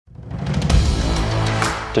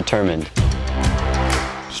Determined.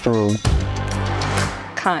 Strong.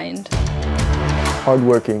 Kind.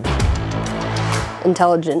 Hardworking.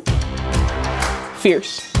 Intelligent.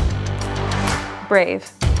 Fierce. Brave.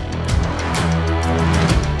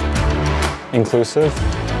 Inclusive.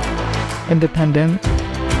 Independent.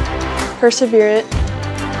 Perseverant.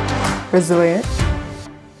 Resilient.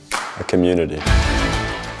 A community.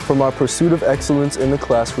 From our pursuit of excellence in the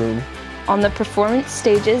classroom, On the performance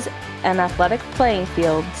stages and athletic playing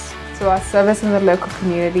fields, To our service in the local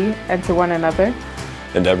community and to one another.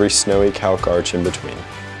 And every snowy calc arch in between.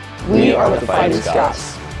 We are the Fighting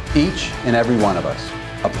Scots. Each and every one of us,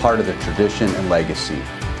 a part of the tradition and legacy,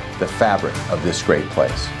 the fabric of this great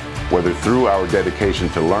place. Whether through our dedication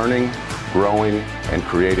to learning, growing, and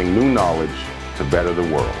creating new knowledge to better the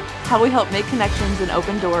world. How we help make connections and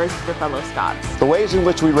open doors for fellow Scots. The ways in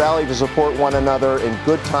which we rally to support one another in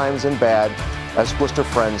good times and bad as Wooster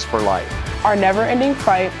Friends for Life. Our never-ending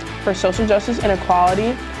fight for social justice and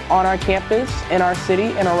equality on our campus, in our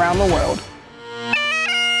city, and around the world.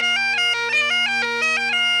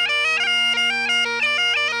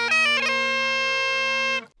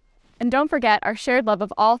 And don't forget our shared love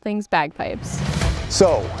of all things bagpipes.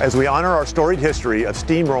 So, as we honor our storied history of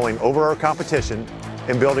steamrolling over our competition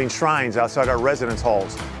and building shrines outside our residence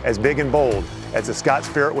halls as big and bold as the Scot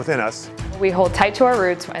spirit within us, we hold tight to our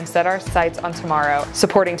roots and set our sights on tomorrow,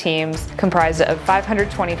 supporting teams comprised of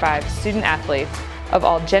 525 student athletes of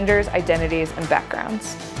all genders, identities, and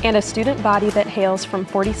backgrounds. And a student body that hails from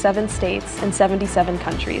 47 states and 77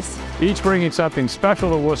 countries. Each bringing something special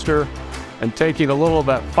to Wooster and taking a little of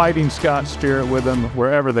that Fighting Scots spirit with them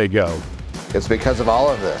wherever they go. It's because of all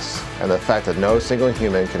of this and the fact that no single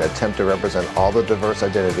human can attempt to represent all the diverse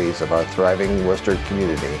identities of our thriving Wooster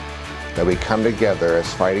community that we come together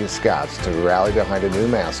as Fighting Scots to rally behind a new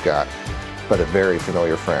mascot, but a very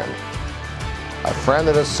familiar friend. A friend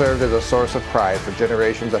that has served as a source of pride for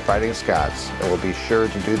generations of Fighting Scots and will be sure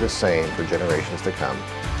to do the same for generations to come.